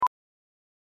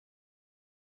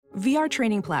VR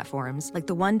training platforms, like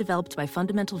the one developed by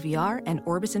Fundamental VR and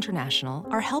Orbis International,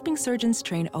 are helping surgeons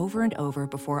train over and over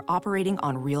before operating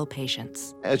on real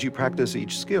patients. As you practice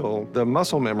each skill, the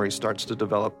muscle memory starts to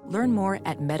develop. Learn more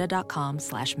at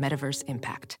meta.com/metaverse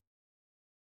impact.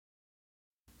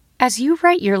 As you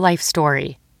write your life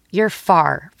story, you're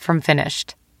far from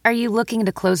finished. Are you looking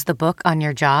to close the book on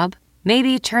your job?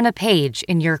 Maybe turn a page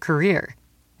in your career?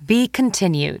 Be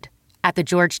continued at the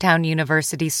Georgetown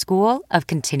University School of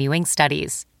Continuing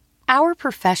Studies. Our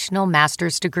professional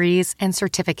master's degrees and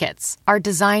certificates are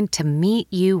designed to meet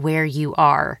you where you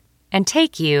are and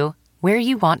take you where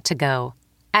you want to go.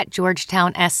 At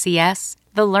Georgetown SCS,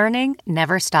 the learning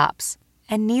never stops,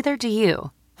 and neither do you.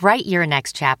 Write your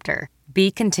next chapter. Be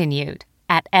continued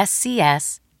at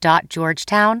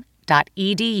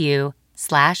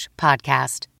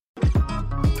scs.georgetown.edu/podcast.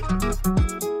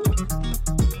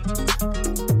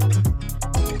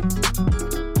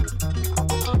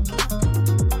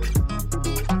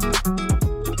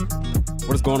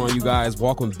 What is going on, you guys?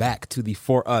 Welcome back to the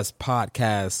For Us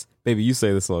podcast. Baby, you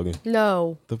say the slogan.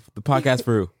 No. The podcast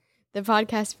for who? The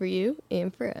podcast for you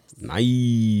and for us.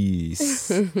 Nice.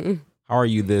 How are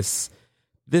you this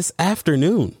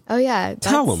afternoon? Oh, yeah.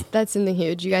 Tell them. That's something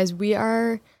huge. You guys, we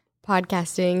are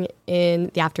podcasting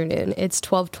in the afternoon. It's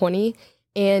 12:20,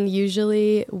 and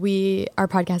usually we are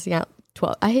podcasting at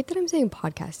 12. I hate that I'm saying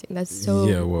podcasting. That's so...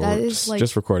 Yeah, well, that is like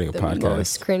just recording a the podcast.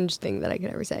 most cringe thing that I could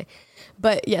ever say.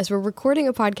 But yes, we're recording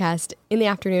a podcast in the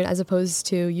afternoon as opposed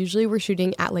to usually we're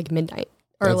shooting at like midnight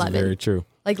or That's 11. very true.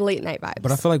 Like late night vibes.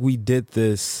 But I feel like we did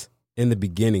this in the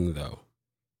beginning, though.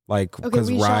 Like,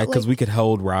 because we could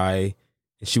hold Rye,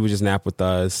 and she would just nap with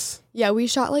us. Yeah, we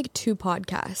shot like 2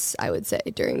 podcasts, I would say,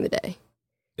 during the day.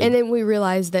 And then we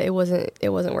realized that it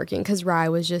wasn't working because Rye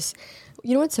was just...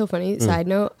 You know what's so funny? Side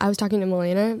note, I was talking to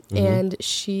Milena, and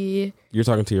she... You're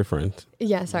talking to your friend.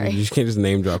 Yeah, sorry. You can't just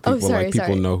name drop people.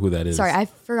 People know who that is. Sorry, I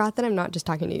forgot that I'm not just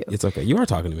talking to you. It's okay. You are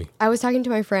talking to me. I was talking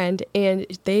to my friend, and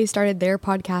they started their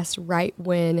podcast right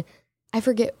when... I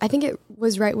think it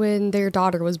was right when their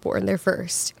daughter was born, their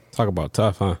first. Talk about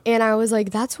tough, huh? And I was like,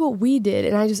 that's what we did.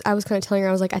 And I was kind of telling her,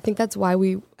 I was like, I think that's why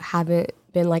we haven't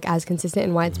been like as consistent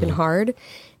and why it's been hard.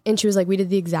 And she was like, we did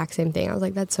the exact same thing. I was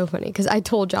like, that's so funny. Because I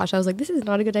told Josh, I was like, this is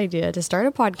not a good idea to start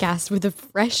a podcast with a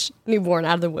fresh newborn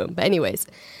out of the womb. But anyways,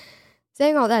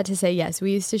 saying all that to say, yes,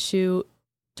 we used to shoot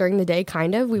during the day,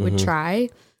 kind of. We would try.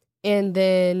 And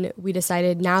then we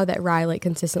decided now that Rye like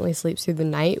consistently sleeps through the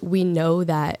night, we know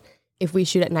that if we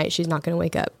shoot at night, she's not going to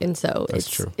wake up. And so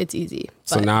it's easy.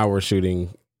 So now we're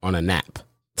shooting on a nap.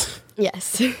 Yes.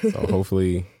 So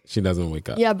hopefully she doesn't wake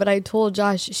up. Yeah, but I told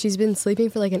Josh she's been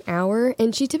sleeping for like an hour,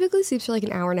 and she typically sleeps for like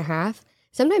an hour and a half,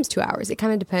 sometimes 2 hours. It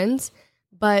kind of depends,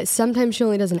 but sometimes she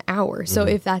only does an hour. So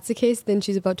if that's the case, then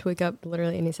she's about to wake up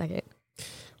literally any second.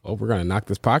 Well, we're going to knock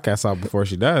this podcast out before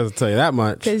she does, I'll tell you that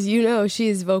much. Because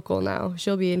she's vocal now.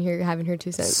 She'll be in here having her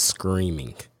 2 cents.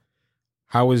 Screaming.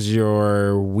 How was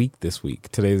your week this week?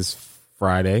 Today's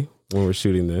Friday when we're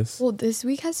shooting this. Well, this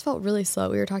week has felt really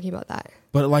slow. We were talking about that.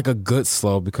 But like a good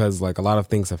slow because like a lot of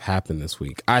things have happened this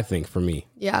week, I think, for me.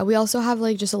 Yeah, we also have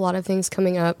like just a lot of things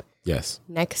coming up. Yes.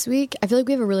 Next week. I feel like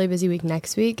we have a really busy week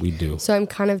next week. We do. So I'm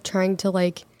kind of trying to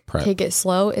like take it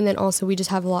slow. And then also we just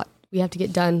have a lot we have to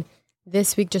get done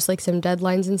this week, just like some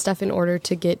deadlines and stuff in order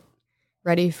to get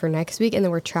ready for next week. And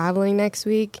then we're traveling next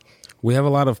week. We have a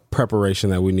lot of preparation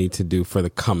that we need to do for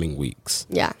the coming weeks.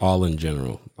 Yeah. All in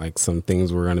general. Like some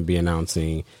things we're going to be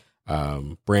announcing,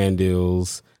 brand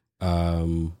deals,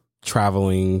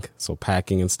 traveling, so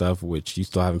packing and stuff, which you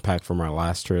still haven't packed from our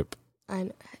last trip.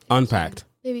 Unpacked.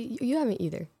 Maybe you haven't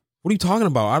either. What are you talking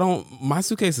about? My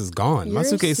suitcase is gone. My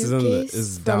suitcase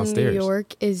is downstairs. New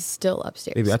York is still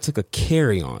upstairs. Baby, I took a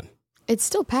carry-on. It's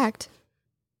still packed.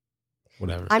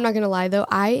 Whatever. I'm not going to lie, though.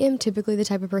 I am typically the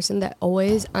type of person that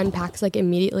always unpacks like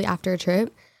immediately after a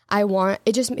trip.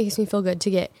 It just makes me feel good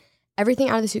to get everything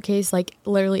out of the suitcase, like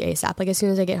literally ASAP. Like as soon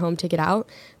as I get home, take it out.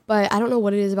 But I don't know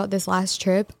what it is about this last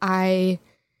trip. I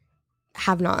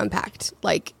have not unpacked.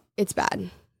 Like it's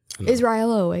bad. Is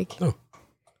Ryella awake? No.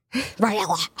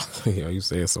 Ryella. Yeah, you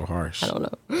say it so harsh. I don't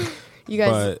know. You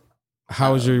guys. But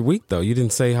how was your week though? You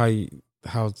didn't say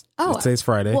how today's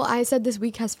Friday. Well, I said this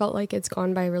week has felt like it's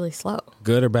gone by really slow.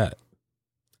 Good or bad?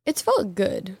 It's felt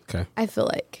good. Okay. I feel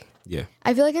like. Yeah.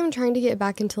 I feel like I'm trying to get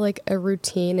back into like a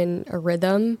routine and a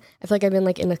rhythm. I feel like I've been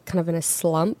like in a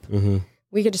slump. Mm-hmm.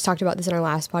 We could just talked about this in our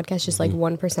last podcast, just like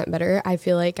 1% better. I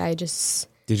feel like I just...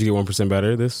 Did you get 1%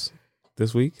 better this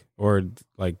week? Or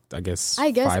like, I guess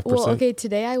 5%? Well, okay,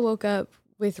 today I woke up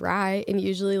with Rye and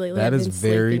usually lately that I've is been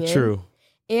very sleeping true.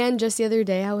 And just the other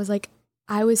day I was like,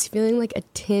 I was feeling like a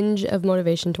tinge of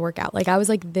motivation to work out. Like I was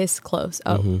like this close.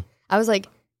 I was like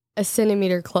a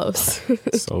centimeter close.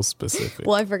 So specific.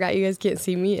 Well, I forgot you guys can't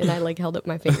see me, and I like held up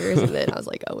my fingers, and then I was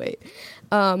like, oh wait.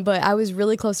 But I was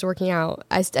really close to working out.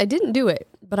 I didn't do it,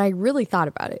 but I really thought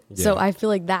about it. Yeah. So I feel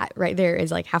like that right there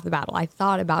is like half the battle. I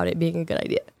thought about it being a good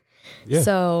idea. Yeah.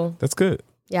 So that's good.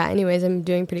 Yeah. Anyways, I'm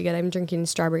doing pretty good. I'm drinking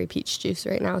strawberry peach juice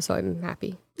right now, so I'm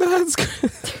happy. That's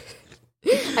good.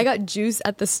 I got juice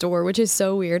at the store, which is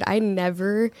so weird. I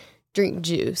never drink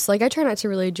juice. Like I try not to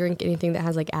really drink anything that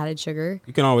has like added sugar.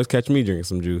 You can always catch me drinking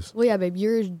some juice. Well, yeah, babe,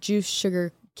 you're a juice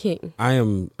sugar king. I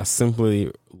am a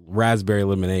simply raspberry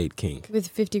lemonade king. With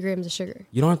 50 grams of sugar.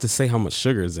 You don't have to say how much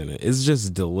sugar is in it. It's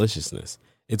just deliciousness.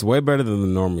 It's way better than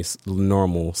the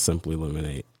normal simply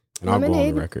lemonade. And I'll go on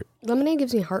the record. Lemonade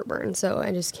gives me heartburn, so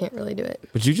I just can't really do it.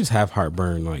 But you just have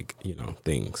heartburn, like,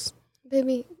 things.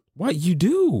 Baby. What? You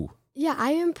do? Yeah,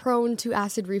 I am prone to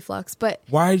acid reflux, but...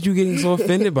 Why are you getting so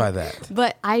offended by that?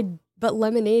 But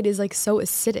lemonade is like so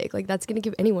acidic. Like that's going to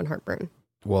give anyone heartburn.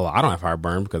 Well, I don't have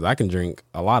heartburn because I can drink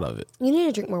a lot of it. You need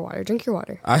to drink more water. Drink your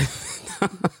water.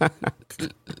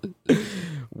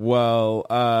 Well,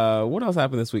 what else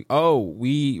happened this week? Oh,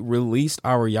 we released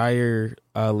our Yair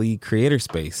League Creator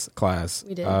Space class.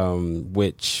 We did.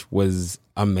 Which was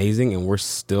amazing, and we're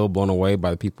still blown away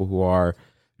by the people who are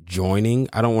joining.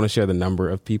 I don't want to share the number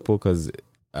of people because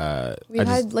we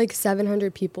had like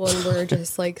 700 people, and we're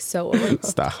just like so overwhelmed.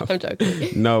 Stop. I'm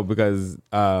joking. No, because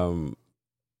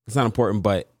it's not important,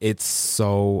 but it's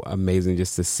so amazing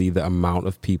just to see the amount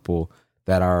of people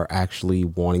that are actually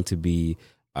wanting to be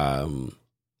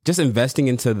just investing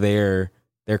into their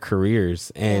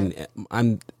careers. And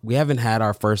we haven't had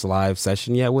our first live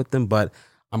session yet with them, but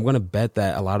I'm going to bet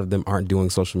that a lot of them aren't doing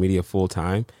social media full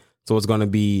time. So it's going to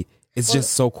be,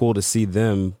 just so cool to see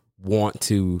them want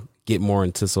to get more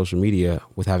into social media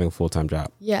with having a full-time job.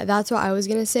 Yeah, that's what I was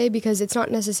going to say, because it's not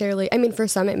necessarily, I mean, for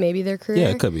some, it may be their career. Yeah,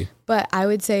 it could be. But I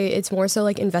would say it's more so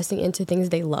like investing into things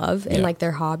they love and like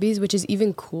their hobbies, which is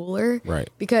even cooler. Right.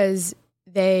 Because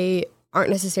they aren't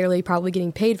necessarily probably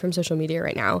getting paid from social media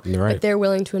right now. Right. But they're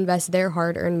willing to invest their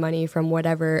hard-earned money from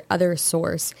whatever other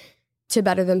source to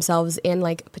better themselves and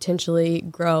like potentially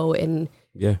grow and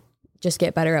just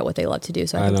get better at what they love to do.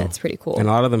 So I think that's pretty cool. And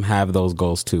a lot of them have those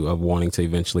goals too, of wanting to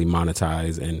eventually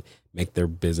monetize and make their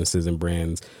businesses and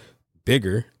brands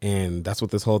bigger. And that's what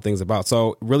this whole thing's about.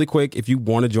 So really quick, if you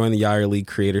want to join the Yair League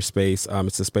Creator Space,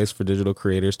 it's a space for digital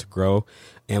creators to grow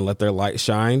and let their light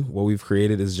shine. What we've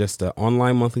created is just an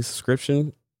online monthly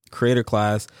subscription creator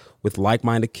class with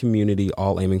like-minded community,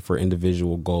 all aiming for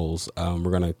individual goals.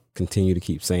 We're going to continue to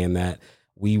keep saying that.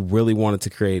 We really wanted to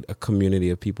create a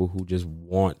community of people who just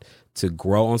want to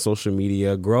grow on social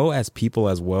media, grow as people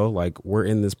as well. Like we're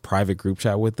in this private group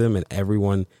chat with them, and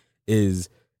everyone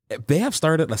they have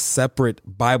started a separate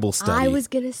Bible study. I was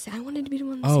going to say, I wanted to be the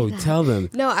one to say that. Tell them.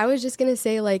 No, I was just going to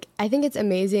say, like, I think it's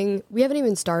amazing. We haven't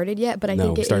even started yet, but I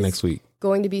think it start is next week.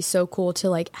 Going to be so cool to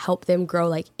like help them grow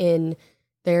like in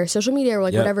their social media or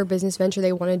like whatever business venture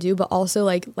they want to do. But also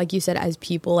like you said, as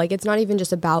people, like it's not even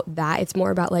just about that. It's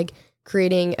more about like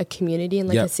creating a community and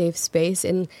like a safe space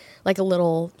and like a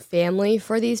little family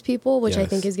for these people, which I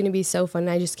think is going to be so fun.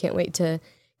 I just can't wait to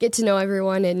get to know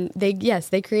everyone. And they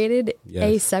created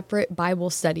a separate Bible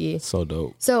study. So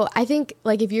dope. So I think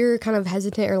like if you're kind of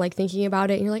hesitant or like thinking about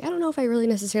it and you're like, I don't know if I really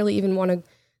necessarily even want to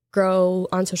grow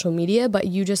on social media, but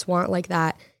you just want like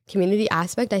that community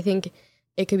aspect, I think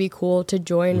it could be cool to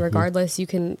join regardless. You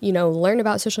can, learn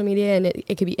about social media, and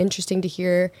it could be interesting to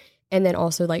hear. And then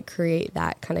also like create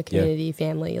that kind of community,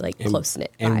 family, like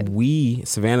close-knit vibe. And we,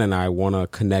 Savannah and I, want to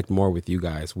connect more with you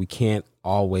guys. We can't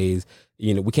always,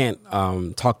 we can't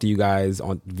talk to you guys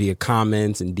via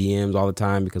comments and DMs all the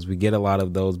time because we get a lot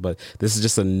of those. But this is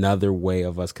just another way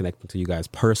of us connecting to you guys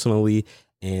personally.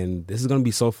 And this is going to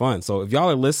be so fun. So if y'all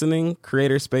are listening,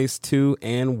 Creator Space 2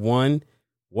 and 1,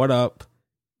 what up?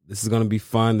 This is going to be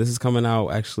fun. This is coming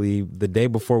out actually the day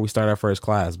before we start our first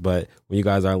class. But when you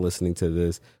guys are listening to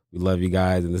this, we love you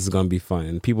guys, and this is going to be fun.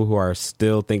 And people who are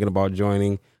still thinking about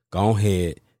joining, go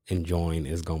ahead and join.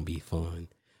 It's going to be fun.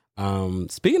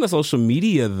 Speaking of social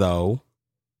media, though,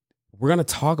 we're going to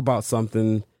talk about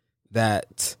something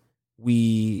that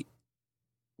we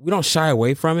don't shy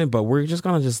away from it, but we're just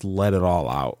going to just let it all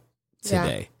out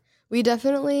today. Yeah. We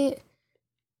definitely,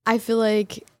 I feel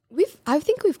like I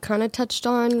think we've kind of touched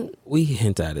on. We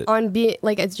hint at it. On being,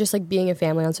 like, it's just like being a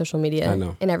family on social media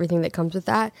and everything that comes with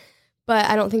that. But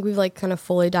I don't think we've like kind of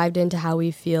fully dived into how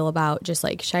we feel about just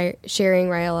like sharing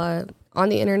Raella on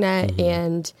the internet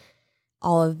and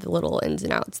all of the little ins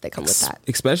and outs that come with that.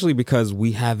 Especially because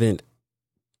we haven't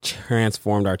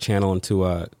transformed our channel into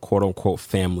a quote unquote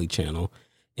family channel,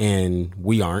 and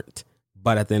we aren't.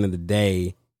 But at the end of the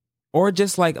day, or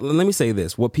just like, let me say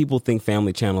this, what people think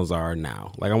family channels are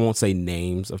now. Like, I won't say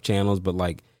names of channels, but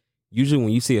like usually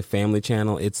when you see a family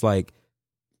channel, it's like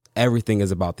everything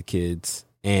is about the kids,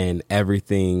 and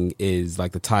everything is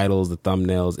like the titles, the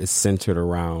thumbnails is centered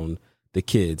around the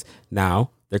kids. Now,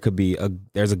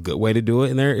 there's a good way to do it,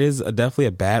 and there is definitely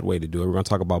a bad way to do it. We're going to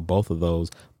talk about both of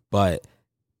those, but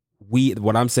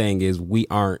what I'm saying is we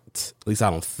aren't, at least I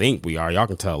don't think we are. Y'all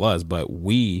can tell us, but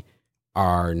we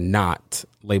are not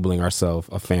labeling ourselves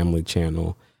a family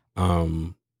channel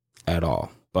at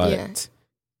all. But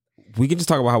we can just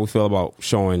talk about how we feel about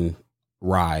showing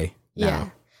Rye now. Yeah.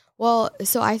 Well,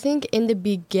 so I think in the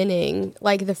beginning,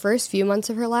 like the first few months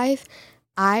of her life,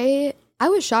 I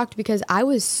was shocked because I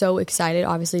was so excited,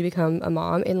 obviously, to become a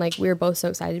mom. And like we were both so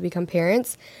excited to become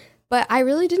parents. But I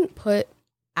really didn't put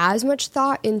as much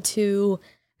thought into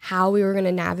how we were going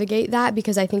to navigate that,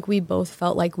 because I think we both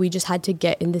felt like we just had to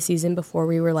get in the season before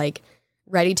we were like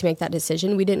ready to make that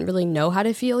decision. We didn't really know how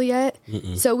to feel yet.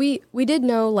 So we did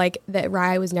know like that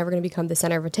Rye was never going to become the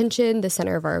center of attention, the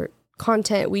center of our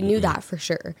content. We knew that for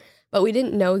sure, but we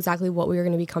didn't know exactly what we were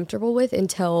going to be comfortable with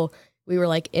until we were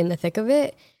like in the thick of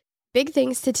it. Big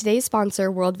thanks to today's sponsor,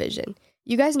 World Vision.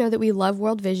 You guys know that we love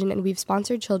World Vision, and we've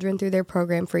sponsored children through their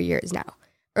program for years now.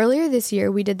 Earlier this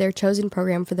year, we did their Chosen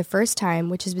program for the first time,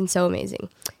 which has been so amazing.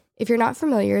 If you're not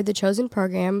familiar, the Chosen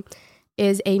program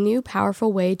is a new,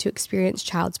 powerful way to experience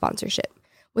child sponsorship.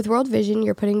 With World Vision,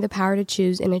 you're putting the power to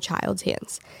choose in a child's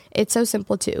hands. It's so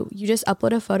simple, too. You just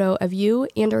upload a photo of you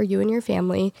and/or you and your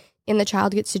family, and the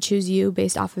child gets to choose you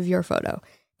based off of your photo.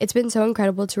 It's been so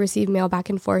incredible to receive mail back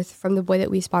and forth from the boy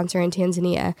that we sponsor in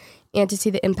Tanzania, and to see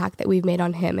the impact that we've made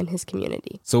on him and his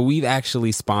community. So we've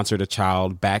actually sponsored a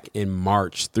child back in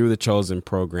March through the Chosen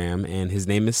program, and his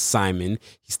name is Simon.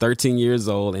 He's 13 years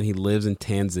old, and he lives in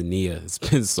Tanzania. It's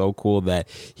been so cool that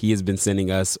he has been sending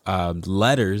us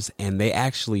letters, and they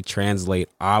actually translate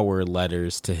our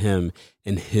letters to him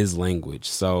in his language.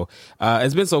 So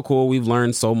it's been so cool. We've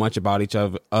learned so much about each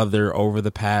other over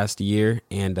the past year,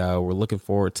 and we're looking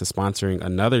forward to sponsoring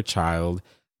another child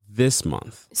this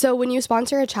month. So when you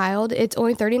sponsor a child, it's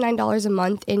only $39 a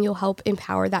month, and you'll help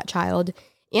empower that child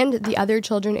and the other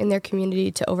children in their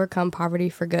community to overcome poverty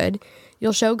for good.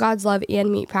 You'll show God's love and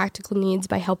meet practical needs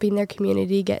by helping their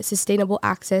community get sustainable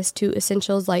access to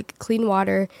essentials like clean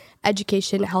water,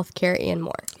 education, healthcare, and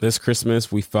more. This Christmas,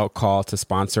 we felt called to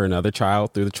sponsor another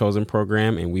child through the Chosen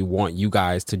program, and we want you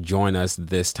guys to join us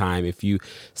this time. If you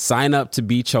sign up to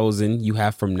be chosen, you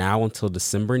have from now until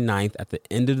December 9th at the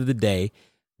end of the day.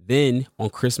 Then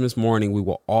on Christmas morning, we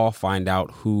will all find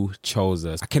out who chose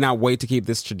us. I cannot wait to keep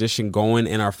this tradition going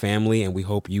in our family, and we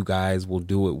hope you guys will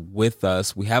do it with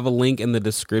us. We have a link in the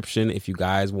description if you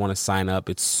guys want to sign up.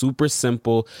 It's super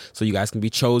simple, so you guys can be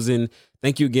chosen.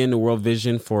 Thank you again to World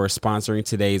Vision for sponsoring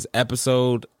today's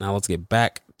episode. Now let's get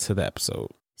back to the episode.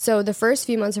 So the first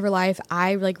few months of her life,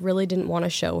 I like really didn't want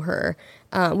to show her.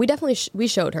 We definitely we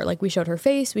showed her, like we showed her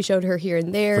face, we showed her here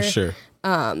and there. For sure.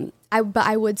 But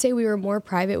I would say we were more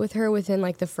private with her within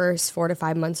like the first 4 to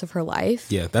 5 months of her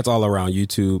life. Yeah, that's all around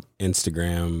YouTube,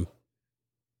 Instagram,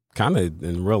 kind of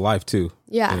in real life too.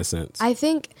 Yeah, in a sense. I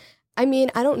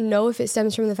don't know if it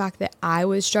stems from the fact that I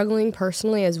was struggling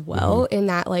personally as well, in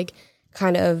that like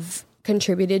kind of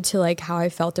contributed to like how I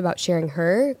felt about sharing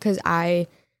her, because I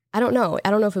don't know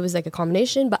if it was like a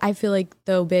combination, but I feel like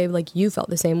though, babe, like you felt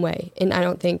the same way, and I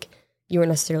don't think you were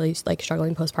necessarily like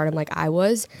struggling postpartum like I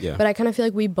was. Yeah. But I kind of feel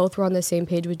like we both were on the same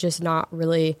page with just not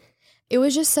really, it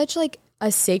was just such like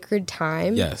a sacred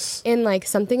time. Yes. And like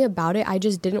something about it, I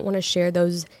just didn't want to share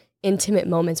those intimate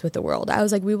moments with the world. I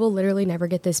was like, we will literally never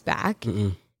get this back.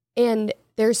 And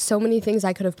there's so many things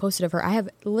I could have posted of her. I have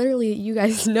literally, you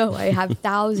guys know, I have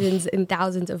thousands and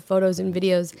thousands of photos and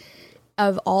videos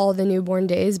of all the newborn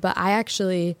days. But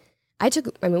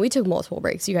we took multiple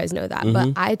breaks. You guys know that.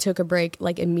 But I took a break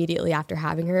like immediately after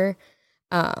having her.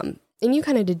 And you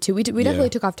kind of did too. We definitely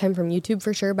took off time from YouTube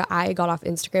for sure, but I got off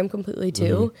Instagram completely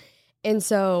too. And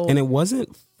it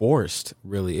wasn't forced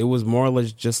really. It was more or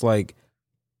less just like,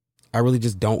 I really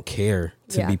just don't care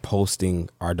to be posting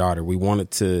our daughter. We wanted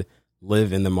to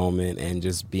live in the moment and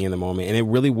just be in the moment. And it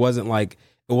really wasn't like,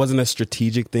 it wasn't a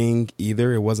strategic thing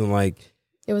either. It wasn't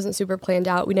super planned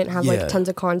out. We didn't have like tons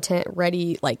of content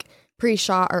ready, like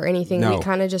pre-shot or anything. No. We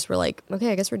kind of just were like,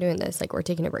 okay, I guess we're doing this. Like we're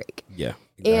taking a break. Yeah.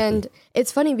 Exactly. And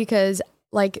it's funny because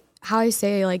like how I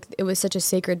say, like it was such a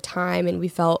sacred time, and we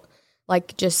felt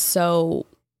like just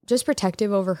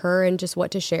protective over her and just what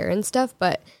to share and stuff.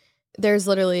 But there's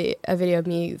literally a video of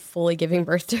me fully giving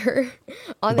birth to her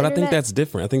on the But I internet. think that's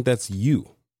different. I think that's you.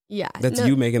 Yeah. That's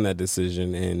you making that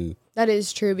decision, and that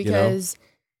is true because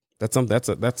that's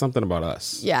something about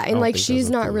us. yeah, I and don't like think she's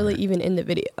that's not something really there. even in the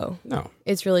video. No.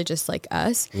 It's really just like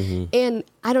us. And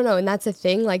I don't know, and that's the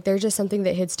thing, like there's just something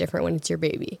that hits different when it's your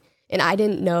baby. And I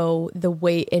didn't know the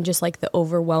weight and just like the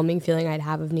overwhelming feeling I'd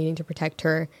have of needing to protect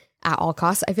her at all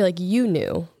costs. I feel like you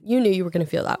knew you were going to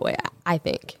feel that way, I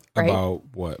think, right? About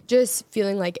what? Just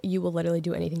feeling like you will literally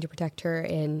do anything to protect her.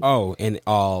 And Oh, in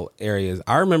all areas.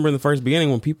 I remember in the first beginning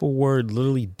when people were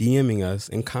literally DMing us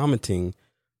and commenting.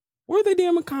 What were they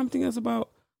DMing commenting us about?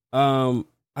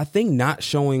 I think not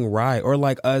showing Rye, or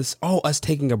like us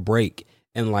taking a break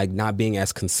and like not being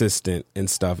as consistent and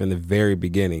stuff in the very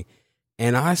beginning.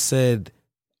 And I said,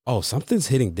 oh, something's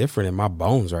hitting different in my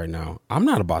bones right now. I'm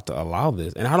not about to allow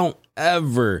this. And I don't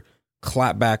ever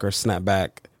clap back or snap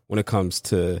back when it comes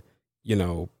to,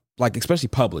 like especially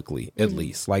publicly, at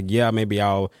least. Like, yeah, maybe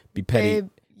I'll be petty. Babe,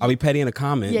 I'll be petty in a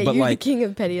comment. yeah, but you're like, the king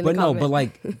of petty in but the no, comment. but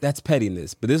like that's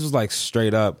pettiness. But this was like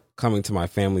straight up coming to my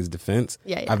family's defense.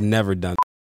 Yeah. I've never done.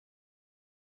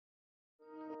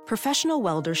 Professional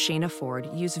welder Shayna Ford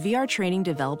used VR training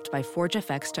developed by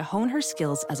ForgeFX to hone her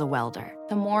skills as a welder.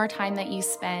 The more time that you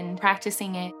spend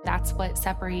practicing it, that's what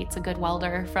separates a good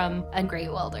welder from a great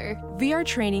welder. VR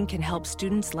training can help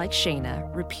students like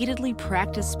Shayna repeatedly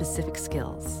practice specific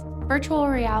skills. Virtual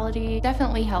reality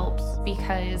definitely helps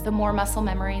because the more muscle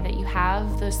memory that you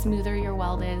have, the smoother your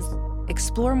weld is.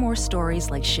 Explore more stories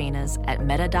like Shayna's at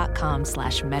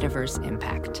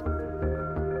meta.com/metaverseimpact.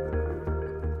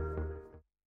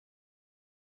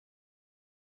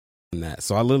 That.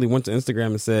 So I literally went to Instagram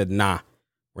and said, nah,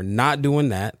 we're not doing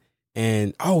that.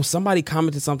 And somebody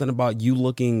commented something about you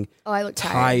looking I look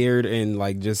tired and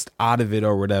like just out of it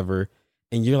or whatever.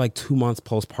 And you're like 2 months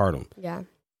postpartum. Yeah.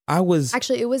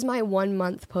 Actually, it was my 1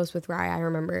 month post with Rye, I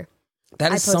remember.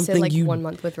 That is I posted something like you 1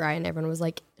 month with Rye and everyone was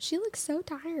like, she looks so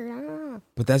tired. Ah.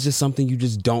 But that's just something you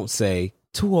just don't say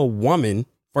to a woman,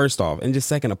 first off, and just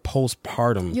second, a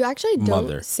postpartum You actually don't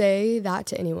mother. say that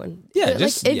to anyone. Yeah, But,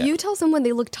 just if you tell someone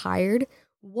they look tired,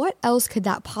 what else could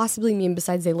that possibly mean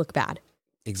besides they look bad?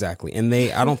 Exactly. And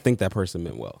I don't think that person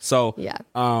meant well. So Yeah.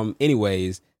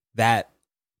 Anyways, that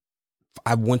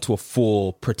I went to a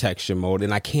full protection mode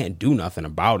and I can't do nothing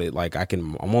about it. Like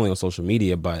I'm only on social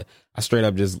media, but I straight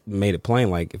up just made it plain.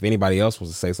 Like if anybody else was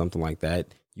to say something like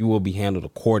that, you will be handled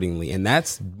accordingly. And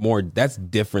that's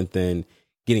different than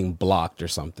getting blocked or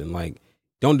something. Like,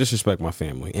 don't disrespect my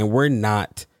family. And we're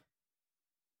not.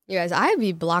 You guys, I'd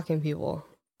be blocking people.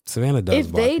 Savannah does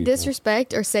If block they people.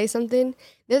 disrespect or say something,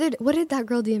 what did that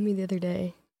girl DM me the other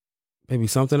day? Maybe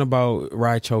something about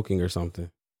Rye choking or something.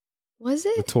 Was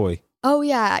The it? toy. Oh,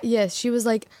 yeah. Yes. She was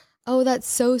like, oh, that's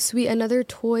so sweet. Another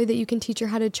toy that you can teach her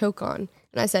how to choke on.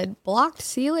 And I said, blocked.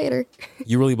 See you later.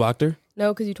 You really blocked her?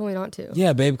 No, because you told me not to.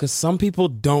 Yeah, babe, because some people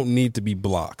don't need to be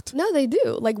blocked. No, they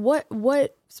do. Like, what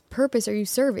purpose are you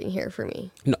serving here for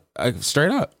me? No,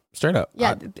 straight up.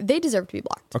 Yeah, they deserve to be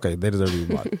blocked. Okay, they deserve to be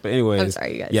blocked. But anyways, I'm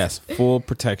sorry, you guys. Yes, full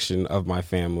protection of my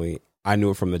family. I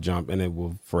knew it from the jump, and it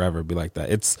will forever be like that.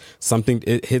 It's something,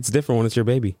 it hits different when it's your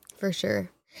baby. For sure.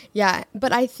 Yeah,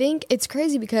 but I think it's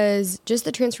crazy because just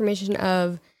the transformation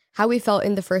of how we felt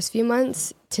in the first few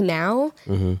months to now,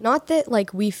 not that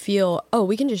like we feel,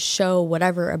 we can just show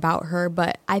whatever about her,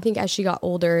 but I think as she got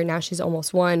older, now she's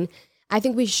almost 1, I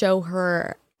think we show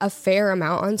her a fair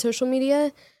amount on social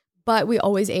media, but we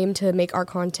always aim to make our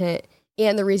content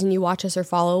and the reason you watch us or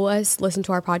follow us, listen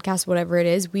to our podcast, whatever it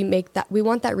is, we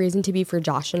want that reason to be for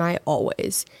Josh and I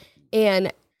always.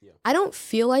 And I don't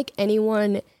feel like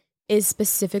anyone is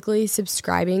specifically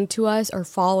subscribing to us or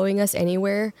following us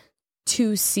anywhere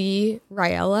to see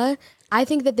Raella. I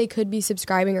think that they could be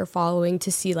subscribing or following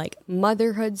to see like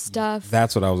motherhood stuff.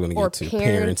 That's what I was going to or get to.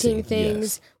 parenting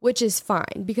things, yes. which is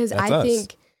fine because That's I us.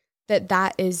 think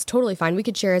that is totally fine. We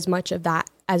could share as much of that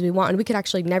as we want, and we could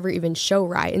actually never even show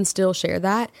Rye and still share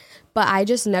that. But I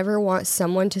just never want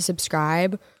someone to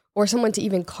subscribe or someone to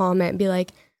even comment and be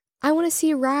like, I want to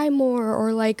see Rye more,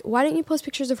 or like, why didn't you post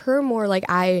pictures of her more? Like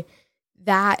I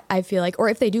feel like, or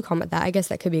if they do comment that, I guess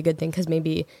that could be a good thing because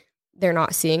maybe they're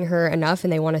not seeing her enough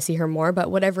and they want to see her more.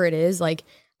 But whatever it is, like,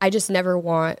 I just never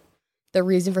want the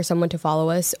reason for someone to follow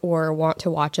us or want to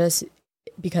watch us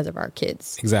because of our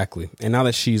kids. Exactly. And now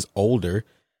that she's older,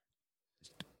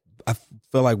 I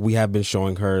feel like we have been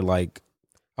showing her, like,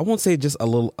 I won't say just a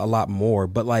lot more,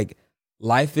 but like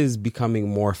life is becoming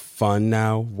more fun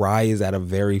now. Rye is at a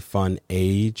very fun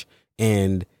age,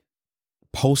 and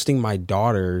posting my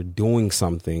daughter doing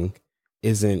something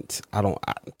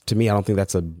to me, I don't think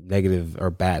that's a negative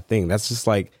or bad thing. That's just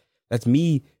like, that's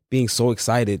me being so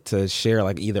excited to share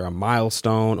like either a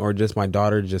milestone or just my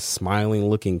daughter just smiling,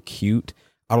 looking cute.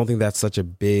 I don't think that's such a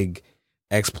big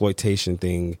exploitation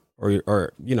thing,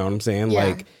 or you know what I'm saying? Yeah.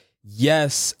 Like,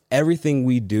 yes, everything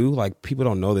we do, like people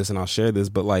don't know this and I'll share this,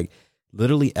 but like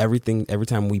literally everything, every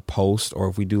time we post or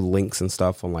if we do links and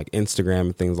stuff on like Instagram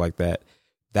and things like that,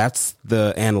 that's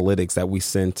the analytics that we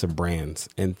send to brands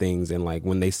and things. And like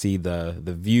when they see the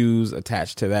views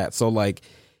attached to that. So like,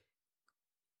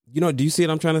 you know, do you see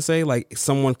what I'm trying to say? Like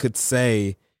someone could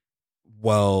say,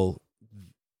 well,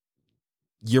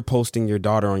 you're posting your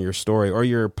daughter on your story or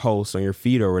your post on your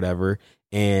feed or whatever.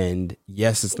 And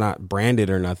yes, it's not branded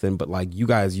or nothing, but like you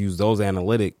guys use those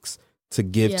analytics to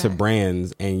give to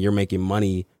brands and you're making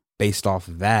money based off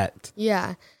of that.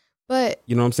 Yeah. But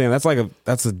you know what I'm saying?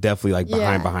 That's definitely like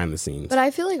behind the scenes. But I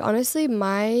feel like honestly,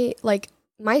 my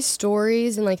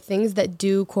stories and like things that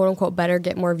do quote unquote better,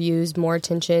 get more views, more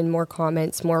attention, more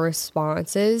comments, more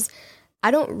responses,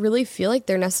 I don't really feel like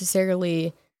they're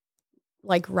necessarily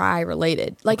like Rye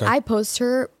related. Like I post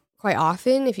her quite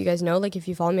often, if you guys know, like if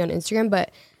you follow me on Instagram,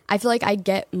 but I feel like I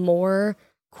get more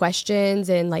questions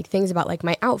and like things about like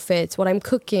my outfits, what I'm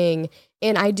cooking.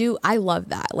 And I love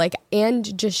that. Like,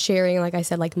 and just sharing, like I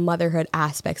said, like motherhood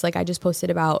aspects. Like I just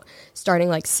posted about starting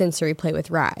like sensory play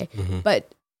with Rye.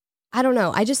 But I don't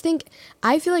know.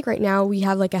 I feel like right now we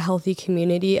have like a healthy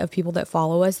community of people that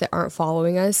follow us that aren't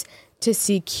following us to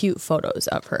see cute photos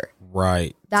of her.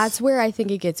 Right. That's where I think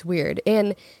it gets weird.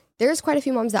 And there's quite a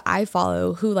few moms that I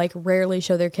follow who like rarely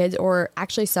show their kids, or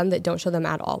actually some that don't show them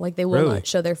at all. Like they will not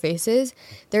show their faces.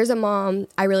 There's a mom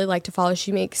I really like to follow.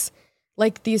 She makes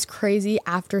like these crazy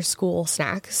after school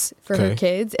snacks for her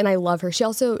kids. And I love her.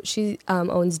 She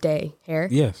owns Day Hair.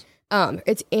 Yes.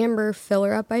 It's Amber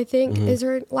Fillerup, I think is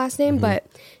her last name, but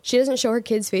she doesn't show her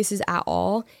kids' faces at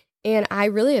all. And I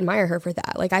really admire her for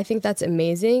that. Like, I think that's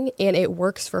amazing and it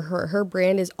works for her. Her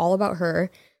brand is all about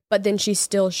her, but then she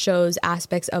still shows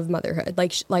aspects of motherhood.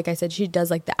 Like I said, she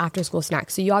does like the after school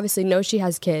snacks. So you obviously know she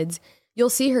has kids. You'll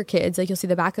see her kids, like you'll see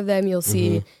the back of them. You'll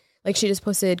see, like she just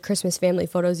posted Christmas family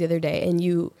photos the other day and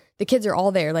the kids are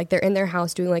all there. Like they're in their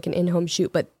house doing like an in-home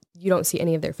shoot, but you don't see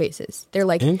any of their faces. They're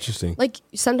like, interesting. Like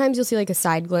sometimes you'll see like a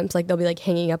side glimpse, like they'll be like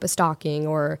hanging up a stocking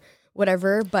or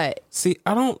whatever. But see,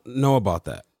 I don't know about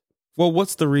that. Well,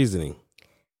 what's the reasoning?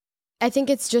 I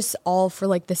think it's just all for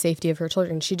like the safety of her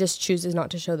children. She just chooses not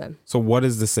to show them. So what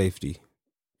is the safety?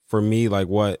 For me, like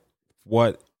where's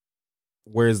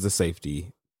the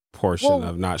safety portion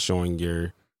of not showing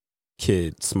your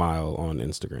kid smile on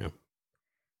Instagram?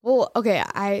 Well, okay,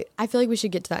 I feel like we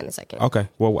should get to that in a second. Okay,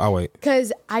 well, I'll wait.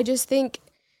 Because I think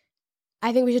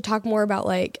we should talk more about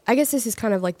like, I guess this is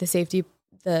kind of like the safety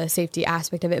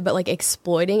aspect of it, but like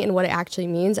exploiting and what it actually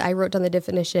means. I wrote down the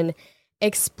definition.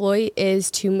 Exploit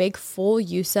is to make full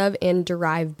use of and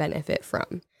derive benefit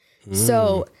from.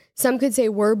 So some could say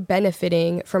we're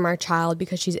benefiting from our child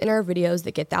because she's in our videos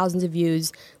that get thousands of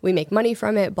views. We make money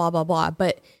from it, blah, blah, blah.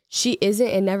 But she isn't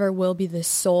and never will be the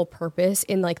sole purpose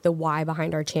in like the why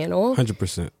behind our channel.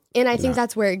 100%. And I think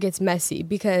that's where it gets messy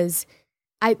because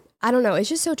I don't know. It's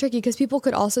just so tricky because people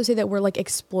could also say that we're like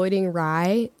exploiting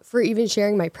Rye for even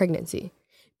sharing my pregnancy,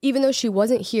 even though she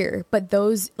wasn't here. But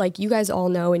those, like you guys all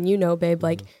know, and you know, babe,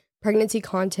 like pregnancy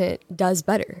content does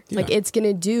better. Yeah. Like it's going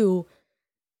to do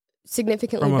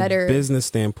significantly better. From a business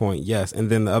standpoint, yes. And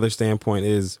then the other standpoint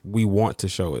is we want to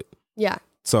show it. Yeah.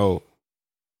 So.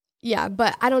 Yeah,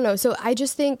 but I don't know. So I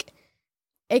just think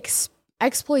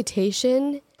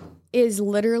exploitation is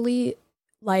literally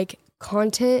like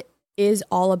content is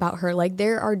all about her. Like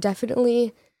there are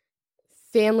definitely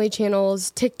family channels,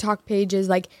 TikTok pages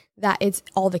like that. It's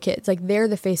all the kids. Like they're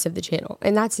the face of the channel,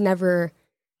 and that's never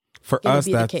for us.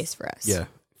 Be the case for us. Yeah,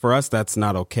 for us, that's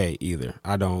not okay either.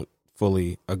 I don't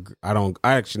fully agree. I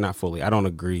don't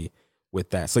agree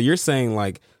with that. So you're saying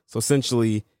like, so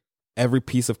essentially, every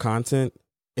piece of content,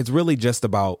 it's really just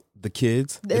about the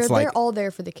kids. They're all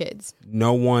there for the kids.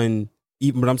 No one.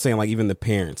 But I'm saying like even the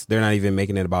parents, they're not even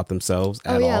making it about themselves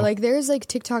at all. Oh yeah, like there's like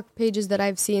TikTok pages that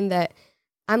I've seen that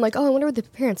I'm like, oh, I wonder what the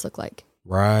parents look like.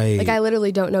 Right. Like I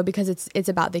literally don't know because it's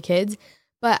about the kids.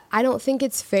 But I don't think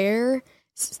it's fair.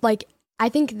 Like I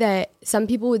think that some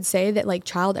people would say that like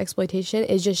child exploitation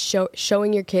is just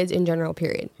showing your kids in general,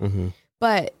 period.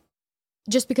 But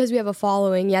just because we have a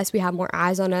following, yes, we have more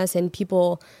eyes on us and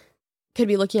people could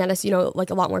be looking at us, you know, like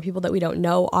a lot more people that we don't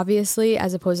know, obviously,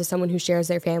 as opposed to someone who shares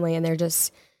their family and they're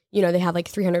just, you know, they have like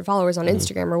 300 followers on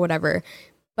Instagram or whatever.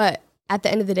 But at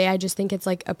the end of the day, I just think it's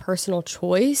like a personal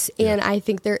choice. Yeah. And I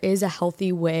think there is a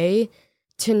healthy way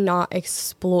to not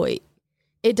exploit.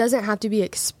 It doesn't have to be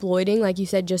exploiting, like you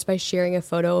said, just by sharing a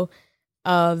photo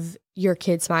of your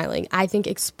kid smiling. I think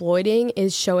exploiting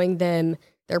is showing them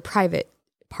their private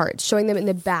parts, showing them in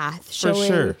the bath,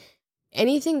 showing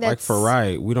anything that's... Like for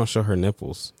Rye, we don't show her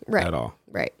nipples at all.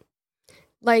 Right.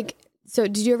 Like, so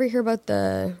did you ever hear about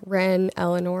the Ren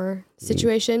Eleanor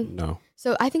situation? No.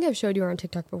 So I think I've showed you her on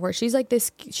TikTok before. She's like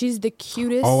this, she's the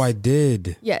cutest. Oh, I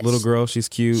did. Yes. Little girl, she's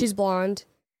cute. She's blonde.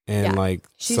 And like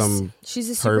she's a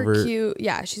pervert. super cute,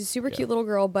 she's a super cute little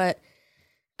girl, but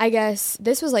I guess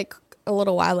this was like a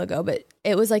little while ago, but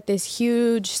it was like this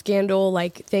huge scandal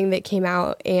like thing that came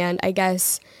out, and I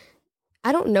guess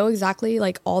I don't know exactly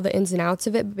like all the ins and outs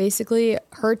of it, but basically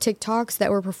her TikToks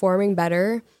that were performing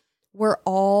better were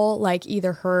all like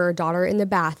either her daughter in the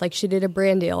bath, like she did a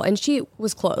brand deal and she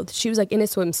was clothed. She was like in a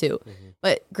swimsuit,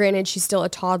 but granted she's still a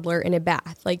toddler in a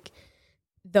bath. Like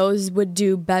those would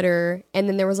do better. And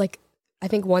then there was like, I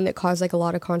think one that caused like a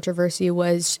lot of controversy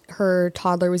was her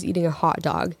toddler was eating a hot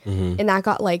dog, and that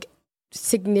got like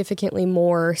significantly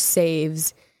more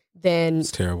saves than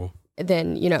it's terrible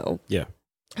than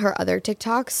her other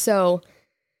TikToks. So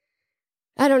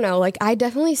I don't know, like I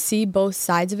definitely see both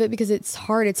sides of it because it's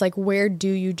hard. It's like, where do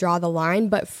you draw the line?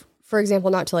 But for example,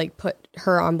 not to like put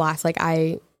her on blast, like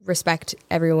I respect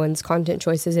everyone's content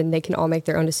choices and they can all make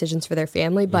their own decisions for their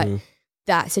family, but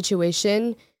that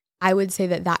situation, I would say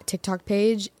that TikTok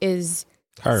page is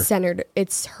centered,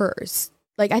 it's hers.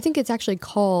 Like I think it's actually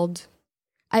called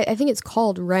I think it's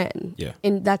called Ren. Yeah.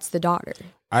 And that's the daughter.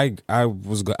 That's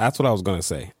what I was going to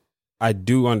say. I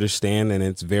do understand, and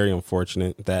it's very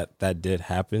unfortunate that did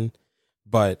happen,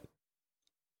 but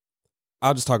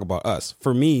I'll just talk about us.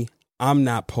 For me, I'm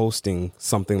not posting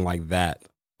something like that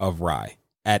of Rye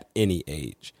at any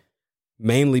age,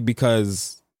 mainly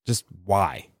because just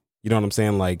why? You know what I'm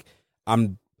saying? Like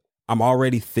I'm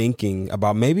already thinking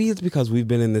about, maybe it's because we've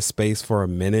been in this space for a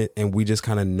minute and we just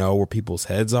kind of know where people's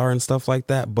heads are and stuff like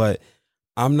that. But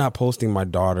I'm not posting my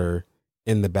daughter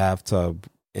in the bathtub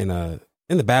in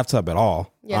the bathtub at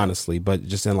all, honestly, but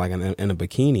just in like in a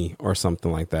bikini or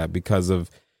something like that because of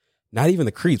not even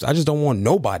the creeps. I just don't want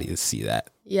nobody to see that.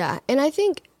 Yeah. And I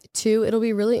think too, it'll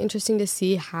be really interesting to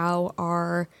see how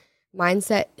our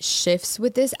mindset shifts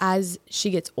with this as she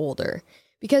gets older.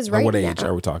 Because right now, what age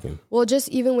are we talking? Well, just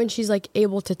even when she's like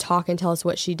able to talk and tell us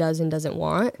what she does and doesn't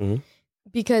want.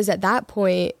 Because at that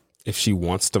point, if she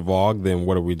wants to vlog, then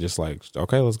what are we just like,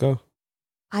 okay, let's go?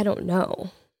 I don't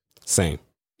know. Same.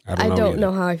 I don't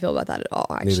know how I feel about that at all,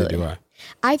 actually. Neither do I.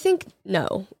 I think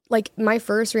no. Like, my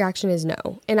first reaction is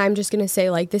no. And I'm just going to say,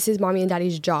 like, this is mommy and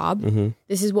daddy's job.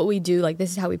 This is what we do. Like, this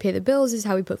is how we pay the bills. This is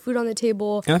how we put food on the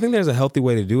table. And I think there's a healthy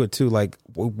way to do it, too. Like,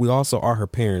 we also are her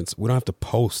parents. We don't have to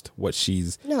post what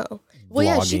she's No.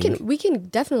 Well, vlogging. Yeah, we can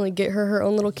definitely get her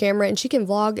own little camera, and she can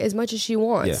vlog as much as she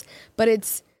wants. Yeah. But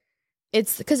it's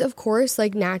because, of course,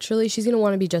 like, naturally, she's going to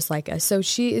want to be just like us. So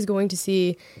she is going to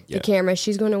see the camera.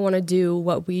 She's going to want to do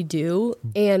what we do.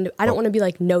 And I don't want to be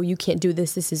like, no, you can't do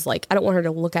this. This is like, I don't want her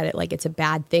to look at it like it's a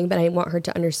bad thing, but I want her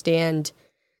to understand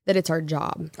that it's our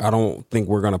job. I don't think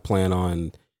we're going to plan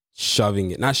on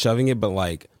not shoving it, but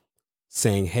like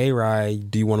saying, hey, Rye,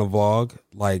 do you want to vlog?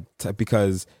 Like,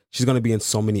 because she's going to be in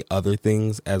so many other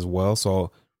things as well.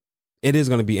 So it is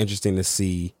going to be interesting to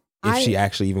see if she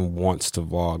actually even wants to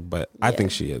vlog, but I think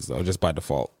she is, though, just by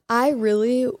default. I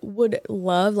really would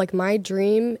love, like, my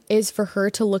dream is for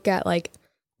her to look at, like,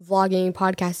 vlogging,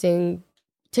 podcasting,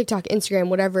 TikTok, Instagram,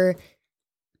 whatever,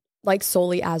 like,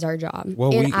 solely as our job. Well,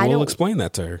 we'll explain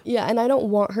that to her. Yeah, and I don't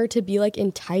want her to be, like,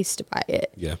 enticed by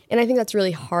it. Yeah. And I think that's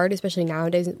really hard, especially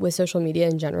nowadays with social media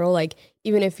in general. Like,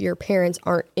 even if your parents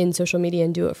aren't in social media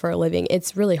and do it for a living,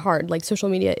 it's really hard. Like, social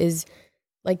media is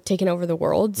like taking over the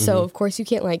world. So of course you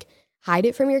can't like hide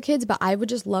it from your kids, but I would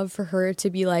just love for her to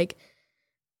be like,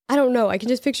 I don't know, I can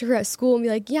just picture her at school and be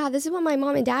like, yeah, this is what my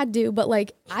mom and dad do, but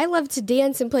like I love to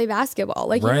dance and play basketball.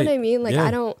 Like, you know what I mean? Like, I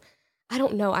don't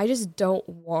know. I just don't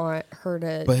want her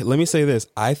to. But let me say this.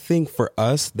 I think for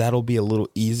us, that'll be a little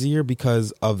easier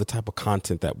because of the type of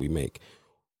content that we make.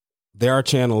 There are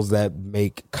channels that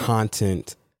make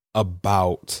content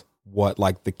about what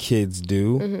like the kids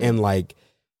do and like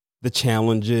the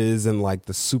challenges and like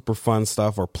the super fun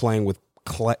stuff, or playing with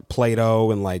Play-Doh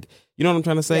and like, you know what I'm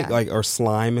trying to say? Like, or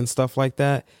slime and stuff like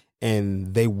that.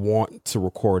 And they want to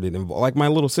record it. And like my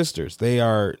little sisters, they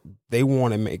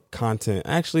want to make content.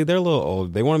 Actually, they're a little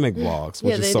old. They want to make vlogs,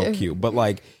 which is so cute. But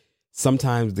like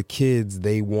sometimes the kids,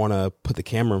 they want to put the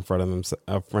camera in front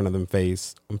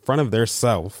of their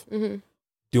self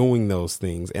doing those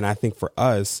things. And I think for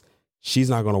us, she's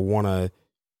not going to want to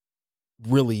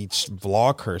really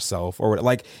vlog herself, or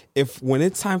like when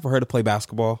it's time for her to play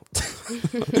basketball,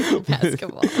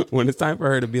 Basketball. When it's time for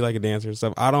her to be like a dancer and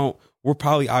stuff, we're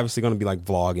probably obviously going to be like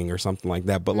vlogging or something like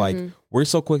that. But like, we're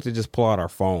so quick to just pull out our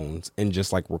phones and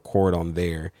just like record on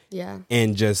there. Yeah.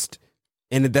 And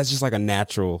that's just like a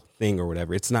natural thing or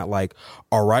whatever. It's not like,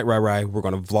 all right, we're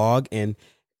going to vlog and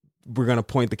we're going to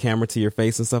point the camera to your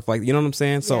face and stuff like, you know what I'm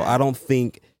saying? So I don't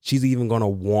think she's even going to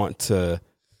want to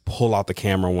pull out the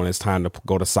camera when it's time to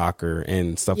go to soccer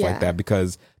and stuff like that,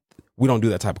 because we don't do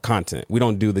that type of content. We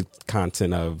don't do the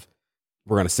content of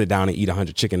we're going to sit down and eat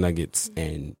 100 chicken nuggets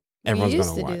and everyone's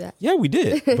going to watch. Do that. Yeah, we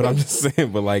did. But I'm just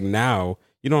saying, but like now,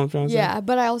 you know what I'm trying to say? Yeah,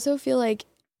 but I also feel like,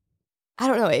 I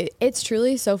don't know, it's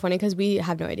truly so funny because we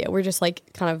have no idea. We're just like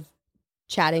kind of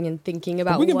chatting and thinking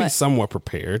about we can be somewhat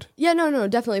prepared. Yeah, no,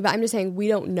 definitely. But I'm just saying we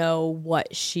don't know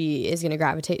what she is going to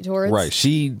gravitate towards. Right.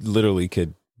 She literally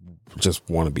could just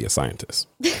want to be a scientist.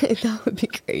 That would be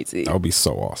crazy. That would be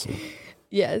so awesome.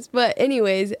 Yes. But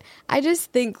anyways, I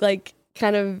just think like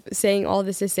kind of saying all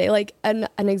this to say like an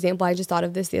example, I just thought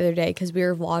of this the other day because we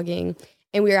were vlogging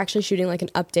and we were actually shooting like an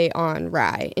update on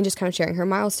Rye and just kind of sharing her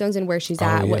milestones and where she's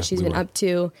at, what she's been up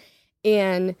to.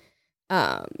 And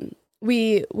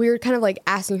we were kind of like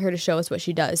asking her to show us what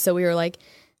she does. So we were like,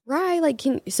 Rye, like,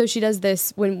 so she does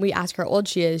this when we ask her how old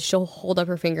she is, she'll hold up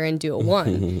her finger and do a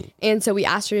 1. And so we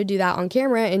asked her to do that on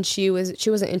camera and she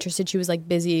wasn't interested. She was like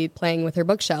busy playing with her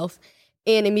bookshelf.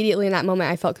 And immediately in that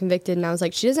moment, I felt convicted and I was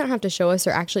like, she doesn't have to show us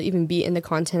or actually even be in the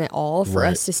content at all for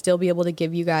us to still be able to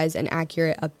give you guys an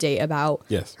accurate update about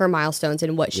her milestones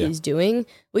and what she's doing.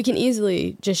 We can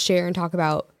easily just share and talk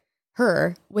about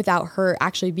her without her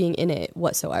actually being in it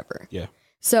whatsoever. Yeah.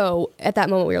 So at that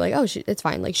moment we were like, oh, it's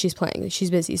fine. Like she's playing, like,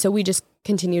 she's busy. So we just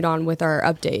continued on with our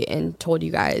update and told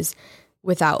you guys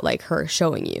without like her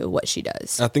showing you what she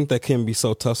does. I think that can be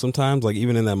so tough sometimes. Like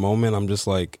even in that moment, I'm just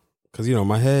like, because, you know,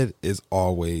 my head is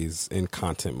always in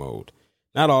content mode.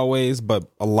 Not always, but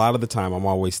a lot of the time I'm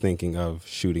always thinking of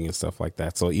shooting and stuff like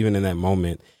that. So even in that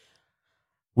moment,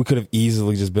 we could have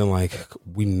easily just been like,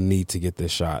 we need to get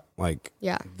this shot. Like,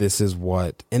 this is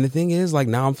what. And the thing is, like,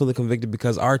 now I'm feeling convicted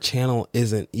because our channel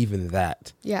isn't even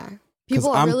that. Yeah.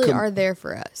 People are there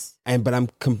for us.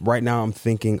 But right now I'm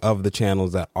thinking of the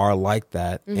channels that are like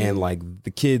that. And like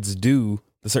the kids do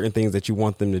the certain things that you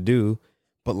want them to do.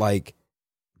 But like,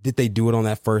 did they do it on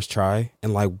that first try?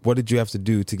 And like, what did you have to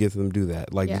do to get them to do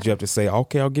that? Like, did you have to say,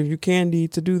 okay, I'll give you candy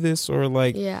to do this? Or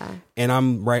like, and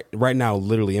I'm right now,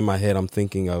 literally in my head, I'm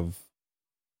thinking of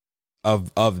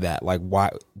that. Like,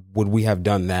 why would we have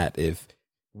done that if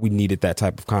we needed that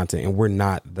type of content? And we're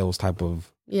not those type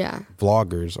of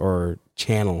vloggers or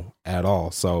channel at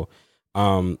all. So,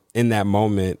 in that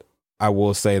moment, I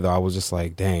will say though, I was just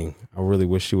like, dang, I really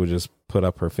wish she would just put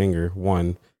up her finger,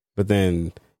 one, but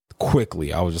then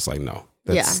quickly I was just like, no,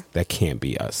 that can't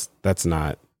be us. That's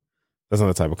not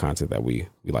the type of content that we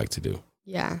like to do.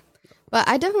 Yeah. But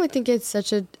I definitely think it's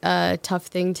such a tough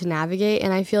thing to navigate.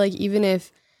 And I feel like even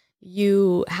if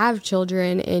you have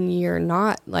children and you're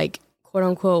not like quote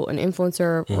unquote an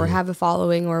influencer or have a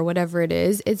following or whatever it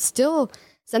is, it's still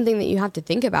something that you have to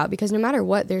think about because no matter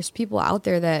what, there's people out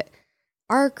there that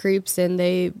are creeps and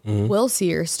they will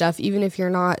see your stuff, even if you're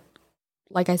not,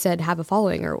 like I said, have a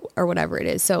following or whatever it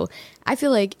is. So I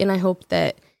feel like, and I hope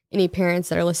that any parents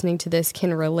that are listening to this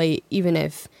can relate, even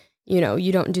if, you know,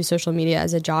 you don't do social media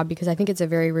as a job, because I think it's a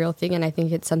very real thing. And I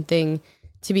think it's something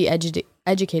to be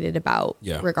educated about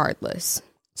regardless.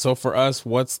 So for us,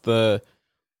 what's the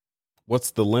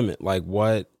limit? Like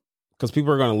what, because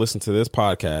people are going to listen to this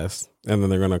podcast and then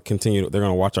they're going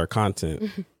to watch our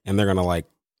content and they're going to like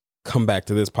come back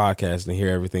to this podcast and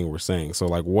hear everything we're saying. So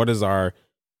like, what's our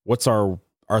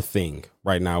thing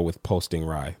right now with posting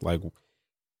Rye? Like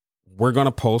we're going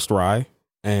to post Rye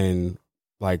and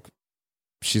like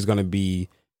she's going to be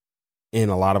in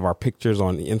a lot of our pictures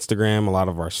on Instagram, a lot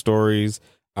of our stories.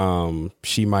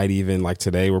 She might even, like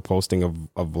today we're posting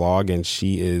a vlog and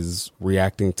she is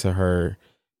reacting to her.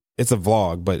 It's a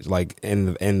vlog, but like at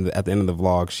the end of the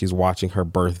vlog, she's watching her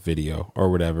birth video or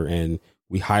whatever. And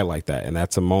we highlight that. And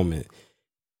that's a moment.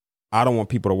 I don't want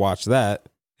people to watch that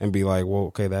and be like, well,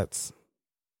 okay, what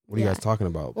are you guys talking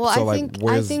about? Well, so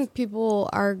I think people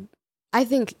are, I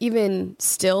think even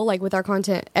still, like with our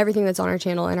content, everything that's on our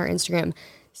channel and our Instagram,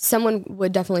 someone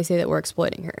would definitely say that we're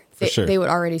exploiting her. They would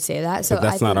already say that. So but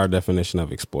that's not our definition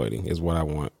of exploiting, is what I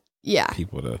want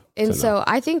people to know. So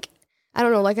I think, I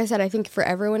don't know, like I said, I think for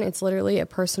everyone, it's literally a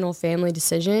personal family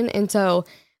decision. And so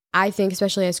I think,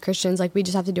 especially as Christians, like we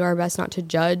just have to do our best not to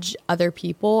judge other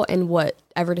people and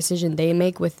whatever decision they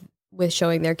make with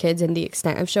showing their kids and the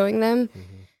extent of showing them.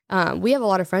 We have a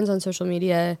lot of friends on social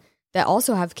media that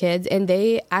also have kids and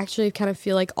they actually kind of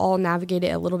feel like all navigate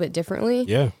it a little bit differently.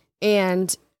 Yeah.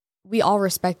 and we all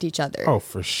respect each other. Oh,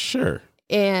 for sure.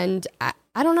 And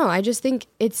I don't know. I just think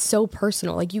it's so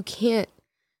personal. Like, you can't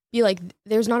be like,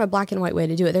 there's not a black and white way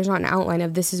to do it. There's not an outline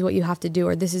of this is what you have to do,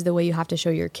 or this is the way you have to show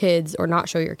your kids or not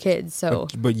show your kids. So,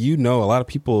 but a lot of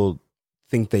people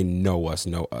think they know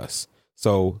us.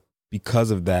 So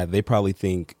because of that, they probably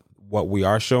think what we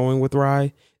are showing with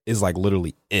Rye is like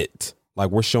literally it.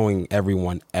 Like, we're showing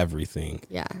everyone everything.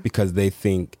 Yeah. Because they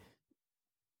think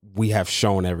we have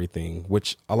shown everything,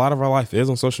 which a lot of our life is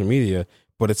on social media,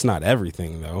 but it's not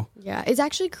everything though. Yeah. It's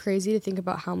actually crazy to think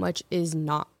about how much is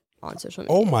not on social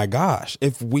media. Oh my gosh.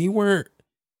 If we were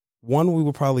one, we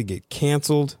would probably get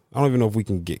canceled. I don't even know if we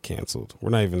can get canceled. We're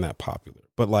not even that popular,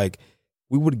 but like,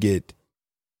 we would get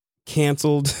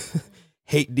canceled,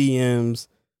 hate DMs.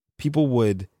 People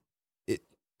would,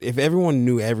 if everyone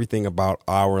knew everything about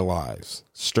our lives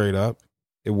straight up,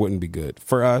 it wouldn't be good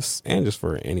for us and just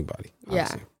for anybody.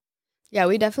 Honestly. Yeah. Yeah.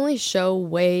 We definitely show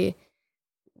way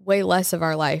less of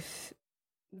our life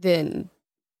than,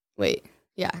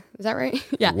 yeah. Is that right?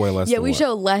 Yeah. Way less. Yeah. than We what?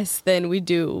 show less than we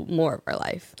do more of our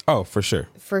life. Oh, for sure.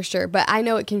 For sure. But I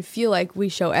know it can feel like we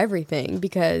show everything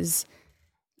because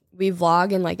we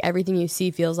vlog and like everything you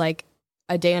see feels like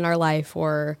a day in our life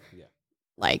or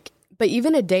like, but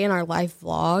even a day in our life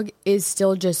vlog is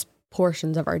still just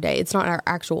portions of our day. It's not our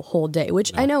actual whole day,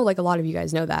 which I know like a lot of you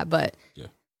guys know that, but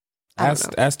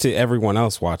As to everyone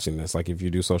else watching this, like if you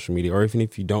do social media or even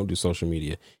if you don't do social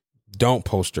media, don't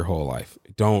post your whole life.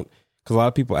 Don't, because a lot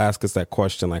of people ask us that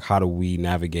question, like how do we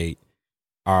navigate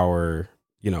our,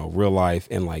 real life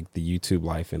and like the YouTube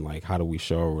life and like how do we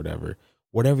show or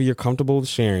whatever you're comfortable with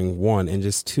sharing, one, and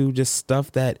just two, just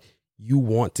stuff that you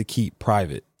want to keep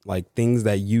private, like things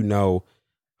that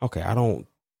okay, I don't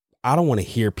want to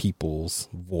hear people's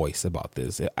voice about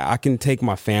this. I can take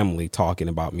my family talking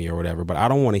about me or whatever, but I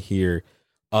don't want to hear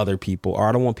other people, or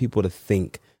I don't want people to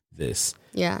think this.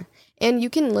 Yeah. And you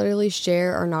can literally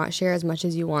share or not share as much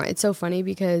as you want. It's so funny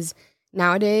because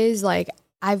nowadays, like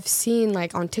I've seen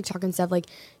like on TikTok and stuff, like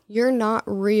you're not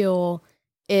real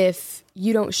if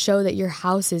you don't show that your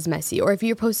house is messy, or if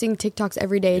you're posting TikToks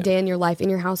every day, a day in your life and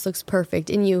your house looks perfect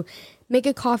and you make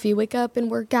a coffee, wake up and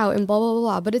work out and blah, blah, blah,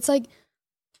 blah. But it's like,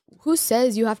 who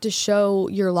says you have to show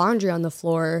your laundry on the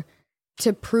floor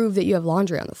to prove that you have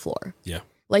laundry on the floor? Yeah.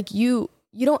 Like you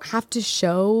don't have to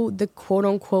show the quote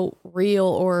unquote real,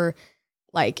 or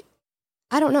like,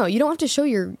 I don't know. You don't have to show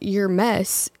your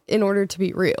mess in order to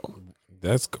be real.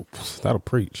 That'll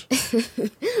preach.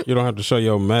 You don't have to show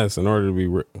your mess in order to be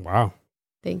wow.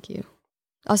 Thank you.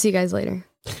 I'll see you guys later.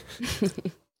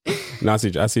 No, I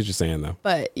see what you're saying though.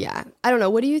 But yeah, I don't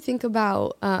know. What do you think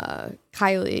about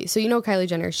Kylie? So you know Kylie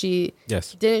Jenner. She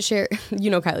didn't share. You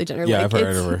know Kylie Jenner. Yeah, I've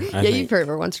heard of her. You've heard of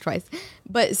her once or twice.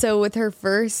 But so with her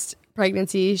first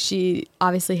pregnancy, she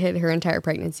obviously hid her entire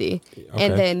pregnancy. Okay.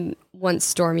 And then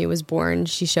once Stormi was born,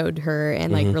 she showed her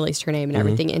and like released her name and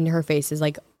everything. And her face is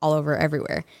like all over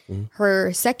everywhere.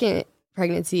 Her second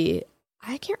pregnancy,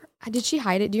 did she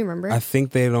hide it? Do you remember? I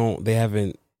think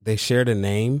they shared a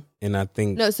name, and I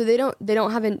think no. So they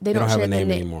don't have a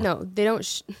name anymore. No, they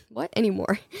don't. What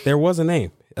anymore? There was a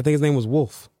name. I think his name was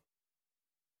Wolf.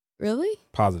 Really?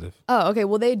 Positive. Oh, okay.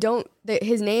 Well, they don't.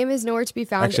 His name is nowhere to be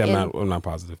found. Actually, I'm not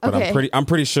positive, but okay. I'm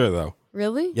pretty sure though.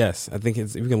 Really? Yes, I think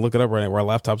we can look it up right now. Our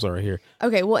laptops are right here.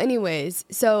 Okay. Well, anyways,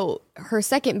 so her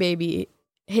second baby,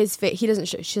 his face, she doesn't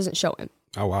show him.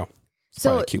 Oh wow.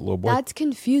 So a cute little boy. That's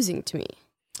confusing to me.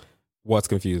 What's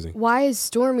confusing? Why is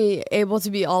Stormi able to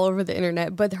be all over the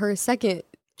internet, but her second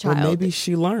child? Well, maybe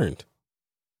she learned.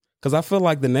 Because I feel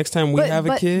like the next time we have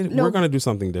a kid, we're going to do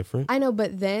something different. I know,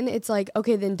 but then it's like,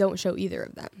 okay, then don't show either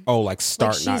of them. Oh, like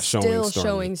start not showing Stormi. She's still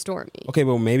showing Stormi. Okay,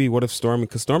 but maybe what if Stormi,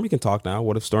 because Stormi can talk now.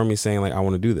 What if Stormi's saying like, I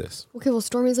want to do this? Okay, well,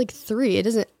 Stormi's like 3. It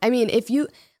doesn't, I mean, if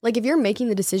you're making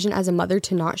the decision as a mother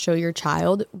to not show your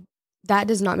child, that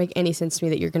does not make any sense to me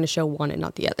that you're going to show one and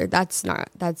not the other. That's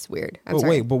weird. I'm sorry.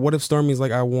 Wait, but what if Stormi's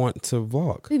like, I want to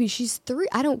vlog? Baby, she's 3.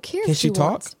 I don't care. Can if she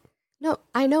talk? Wants. No,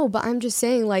 I know, but I'm just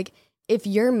saying, like, if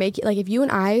you're making, like, if you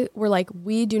and I were like,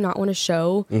 we do not want to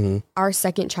show our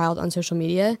second child on social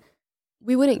media,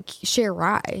 we wouldn't share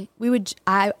Rye.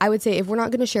 I would say if we're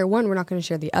not going to share one, we're not going to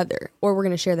share the other, or we're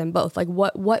going to share them both. Like,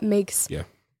 what makes? Yeah.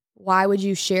 Why would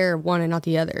you share one and not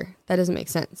the other? That doesn't make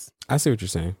sense. I see what you're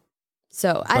saying.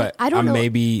 So I don't know.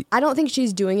 I don't think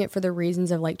she's doing it for the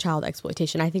reasons of like child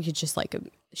exploitation. I think it's just like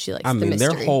she likes. I mean,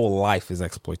 their whole life is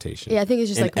exploitation. Yeah, I think it's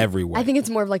just like every way. I think it's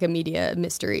more of like a media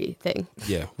mystery thing.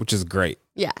 Yeah, which is great.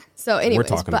 Yeah. So anyways,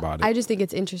 we're talking about it. I just think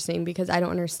it's interesting because I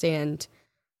don't understand.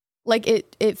 Like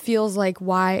it feels like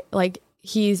why like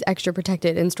he's extra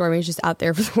protected and Stormi's just out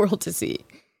there for the world to see.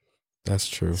 That's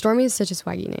true. Stormy is such a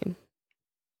swaggy name.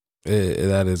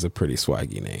 That is a pretty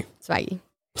swaggy name. Swaggy.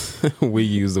 We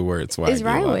use the word swaggy. Is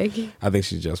Ryan awake? I think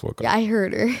she just woke up. Yeah, I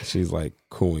heard her. She's like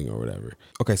cooing or whatever.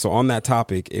 Okay, so on that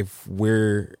topic,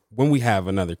 when we have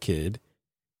another kid,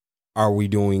 are we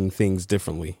doing things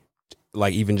differently?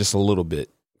 Like even just a little bit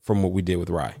from what we did with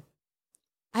Rye?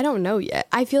 I don't know yet.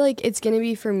 I feel like it's going to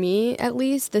be, for me at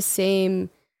least, the same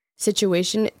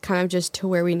situation, kind of just to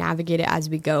where we navigate it as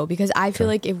we go. Because I feel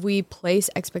like if we place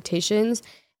expectations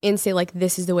and say like,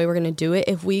 this is the way we're going to do it,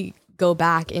 if we go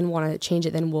back and want to change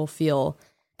it, then we'll feel,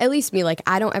 at least me, like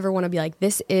I don't ever want to be like,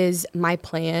 this is my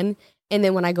plan. And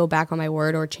then when I go back on my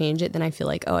word or change it, then I feel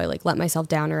like, oh, I like let myself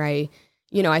down, or I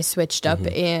switched up.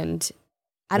 And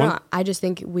I just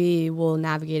think we will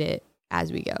navigate it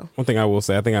as we go. One thing I will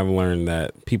say, I think I've learned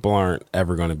that people aren't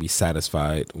ever going to be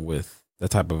satisfied with the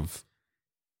type of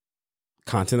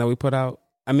content that we put out.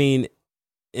 I mean,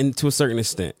 to a certain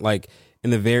extent, like in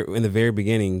the very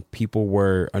beginning, people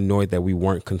were annoyed that we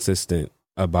weren't consistent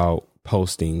about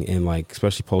posting, and like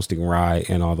especially posting Rye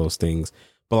and all those things.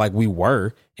 But like we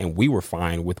were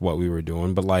fine with what we were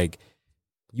doing. But like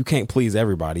you can't please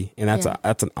everybody, and that's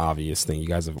an obvious thing. You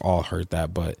guys have all heard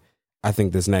that. But I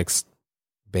think this next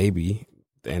baby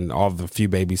and all the few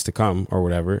babies to come or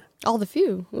whatever. All the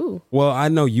few. Ooh. Well, I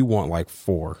know you want like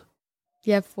 4.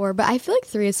 Yeah, 4, but I feel like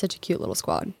 3 is such a cute little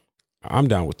squad. I'm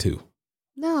down with 2.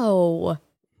 No.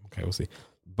 Okay, we'll see.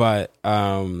 But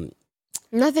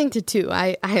nothing to 2.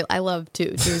 I love 2.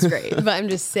 2 is great. But I'm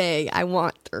just saying I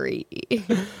want 3.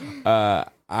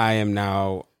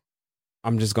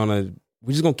 we're just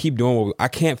gonna keep doing I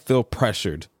can't feel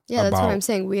pressured. Yeah, that's what I'm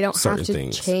saying. We don't have to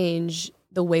things. Change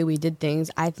the way we did things.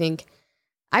 I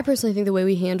personally think the way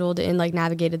we handled and like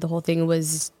navigated the whole thing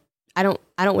was, I don't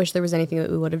wish there was anything that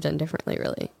we would have done differently,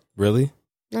 really. Really?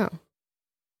 No.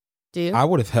 Do you? I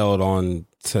would have held on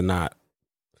to not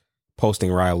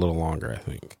posting Rye a little longer, I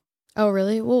think. Oh,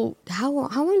 really? Well, how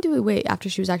long did we wait after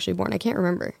she was actually born? I can't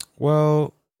remember.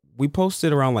 Well, we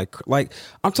posted around like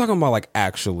I'm talking about like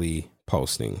actually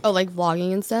posting. Oh, like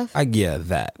vlogging and stuff? I get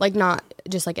that. Like not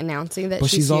just like announcing that but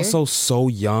she's here? also so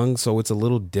young, so it's a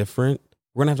little different.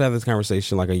 We're going to have this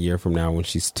conversation like a year from now when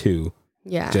she's 2.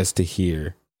 Yeah. Just to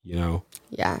hear,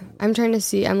 Yeah. I'm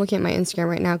looking at my Instagram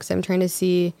right now because I'm trying to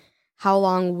see how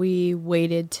long we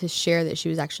waited to share that she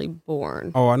was actually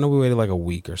born. Oh, I know we waited like a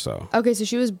week or so. Okay, so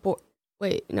she was born.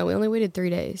 Wait, no, we only waited 3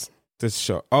 days. This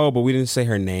show. Oh, but we didn't say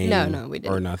her name. No, we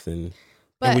didn't. Or nothing.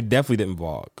 But and we definitely didn't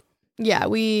vlog. Yeah,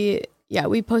 we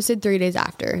posted 3 days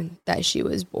after that she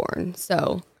was born.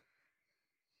 So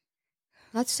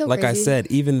that's so like crazy. I said,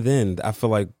 even then, I feel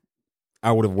like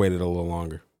I would have waited a little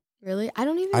longer. Really? I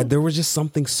don't even. There was just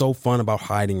something so fun about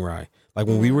hiding Rye. Like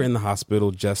when we were in the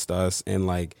hospital, just us, and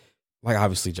like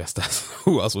obviously just us.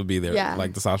 Who else would be there? Yeah.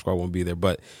 Like the South Squad won't be there,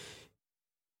 but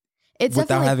it's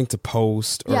without having to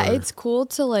post. Yeah, it's cool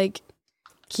to like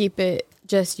keep it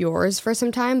just yours for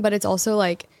some time, but it's also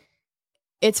like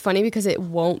it's funny because it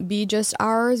won't be just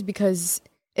ours, because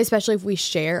especially if we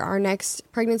share our next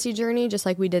pregnancy journey, just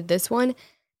like we did this one,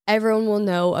 everyone will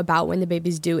know about when the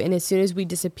baby's due. And as soon as we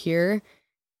disappear,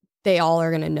 they all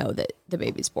are going to know that the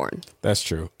baby's born. That's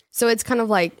true. So it's kind of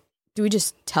like, do we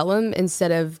just tell them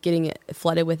instead of getting it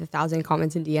flooded with 1,000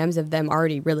 comments and DMs of them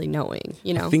already really knowing,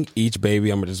 I think each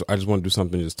baby, I just want to do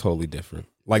something just totally different.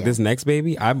 Like this next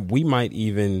baby, I might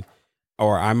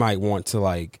want to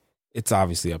like, it's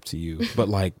obviously up to you, but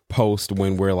like post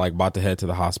when we're like about to head to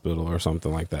the hospital or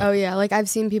something like that. Oh yeah. Like I've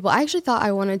seen people, I actually thought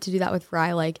I wanted to do that with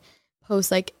Rye, like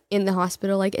post like in the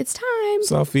hospital, like it's time.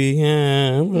 Sophie.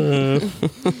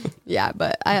 Yeah.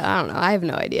 But I don't know. I have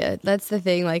no idea. That's the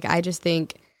thing. Like, I just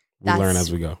think we learn as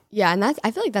we go. Yeah. And I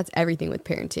feel like that's everything with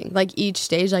parenting. Like each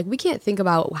stage, like we can't think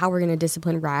about how we're going to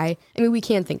discipline Rye. I mean, we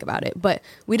can think about it, but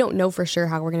we don't know for sure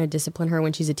how we're going to discipline her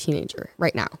when she's a teenager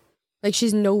right now. Like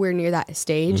she's nowhere near that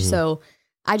stage. Mm-hmm. So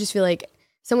I just feel like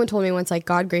someone told me once, like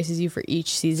God graces you for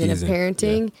each season of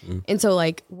parenting. Yeah. Mm-hmm. And so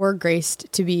like we're graced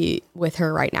to be with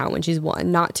her right now when she's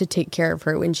 1, not to take care of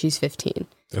her when she's 15.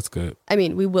 That's good. I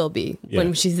mean, we will be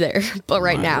when she's there, but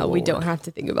right now we don't have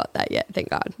to think about that yet. Thank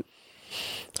God.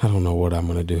 I don't know what I'm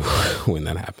going to do when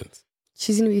that happens.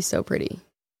 She's going to be so pretty.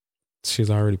 She's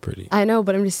already pretty. I know,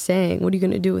 but I'm just saying, what are you going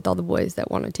to do with all the boys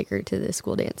that want to take her to the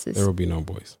school dances? There will be no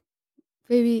boys.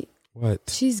 Baby. What?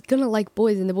 She's going to like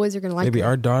boys and the boys are going to like Maybe her.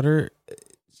 Our daughter,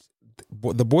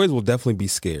 the boys will definitely be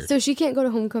scared. So she can't go to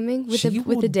homecoming with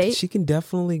the date? She can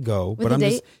definitely go. With a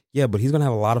date? But he's going to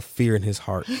have a lot of fear in his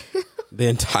heart the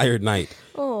entire night.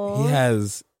 Aww. He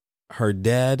has her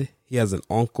dad. He has an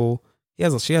uncle.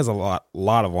 She has a lot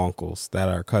of uncles that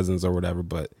are cousins or whatever,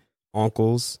 but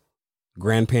uncles,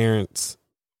 grandparents,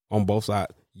 on both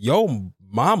sides. Yo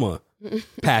mama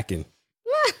packing.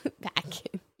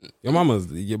 Packing. Your mama's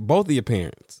both of your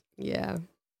parents. Yeah.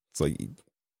 So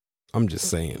I'm just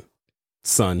saying,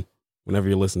 son, whenever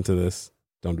you listen to this,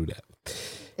 don't do that.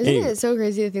 Isn't it so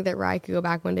crazy to think that Rye could go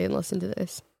back one day and listen to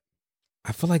this?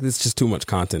 I feel like it's just too much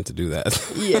content to do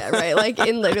that. Yeah, right. Like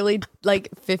in literally like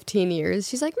 15 years,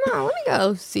 she's like, "Mom, let me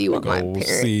go see what my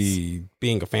parents." See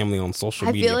being a family on social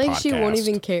media. I feel like podcast. she won't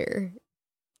even care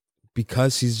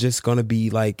because she's just gonna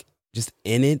be like just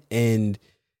in it, and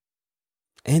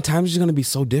time's just gonna be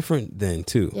so different then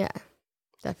too. Yeah,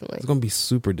 definitely. It's gonna be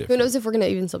super different. Who knows if we're gonna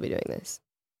even still be doing this?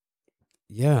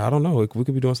 Yeah, I don't know. We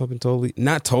could be doing something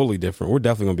not totally different. We're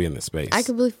definitely gonna be in this space. I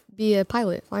could be a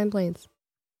pilot flying planes.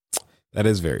 That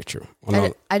is very true.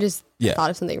 I just thought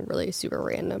of something really super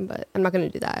random, but I'm not going to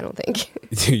do that, I don't think.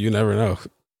 You never know.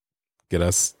 Get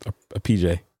us a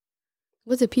PJ.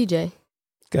 What's a PJ?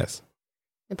 Guess.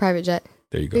 A private jet.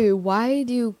 There you go. Dude, why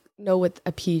do you know what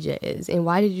a PJ is? And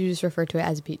why did you just refer to it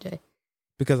as a PJ?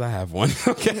 Because I have one.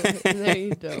 Okay. No,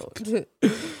 you don't.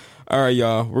 All right,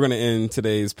 y'all. We're going to end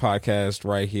today's podcast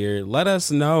right here. Let us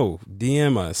know.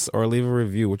 DM us or leave a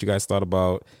review what you guys thought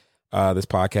about this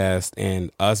podcast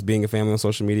and us being a family on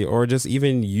social media, or just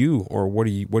even you, or what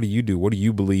do you do? What do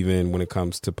you believe in when it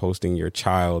comes to posting your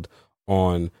child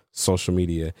on social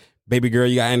media? Baby girl,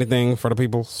 you got anything for the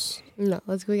peoples? No,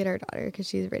 let's go get our daughter because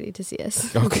she's ready to see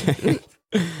us. Okay.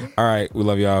 All right. We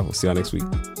love y'all. We'll see y'all next week.